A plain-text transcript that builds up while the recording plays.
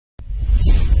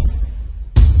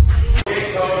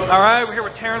All right, we're here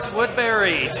with Terrance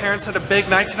Woodbury. Terrance had a big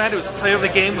night tonight. It was player of the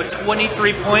game with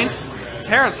 23 points.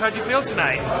 Terrance, how'd you feel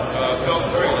tonight? Felt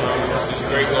great. It was just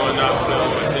great going out playing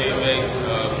with my teammates. It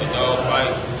was a dog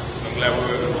fight. I'm glad we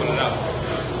were able to put it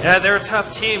out. Yeah, they're a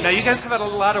tough team. Now, you guys have had a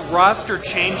lot of roster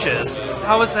changes.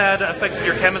 How has that affected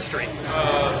your chemistry?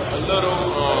 A little.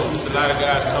 Just a lot of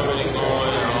guys coming and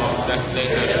going. That's the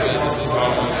nature of the business. It's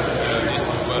almost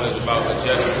just as well as about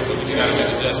adjustments. So, but you got to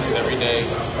make adjustments every day,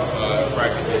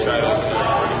 practice and try to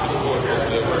bring it to the court.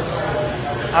 Hopefully it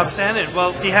works. Outstanding.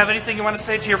 Well, do you have anything you want to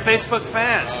say to your Facebook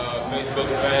fans? Facebook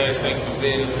fans, thank you for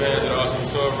being fans of the Awesome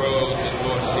Tour Road. Look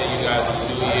forward to seeing you guys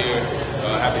in the new year.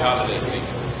 Happy holidays to you.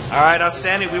 All right,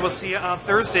 outstanding. We will see you on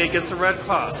Thursday against the Red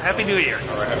Claws. Happy New Year.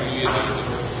 All right, Happy New Year to you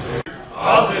too.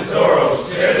 Austin Toros,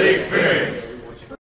 share the experience.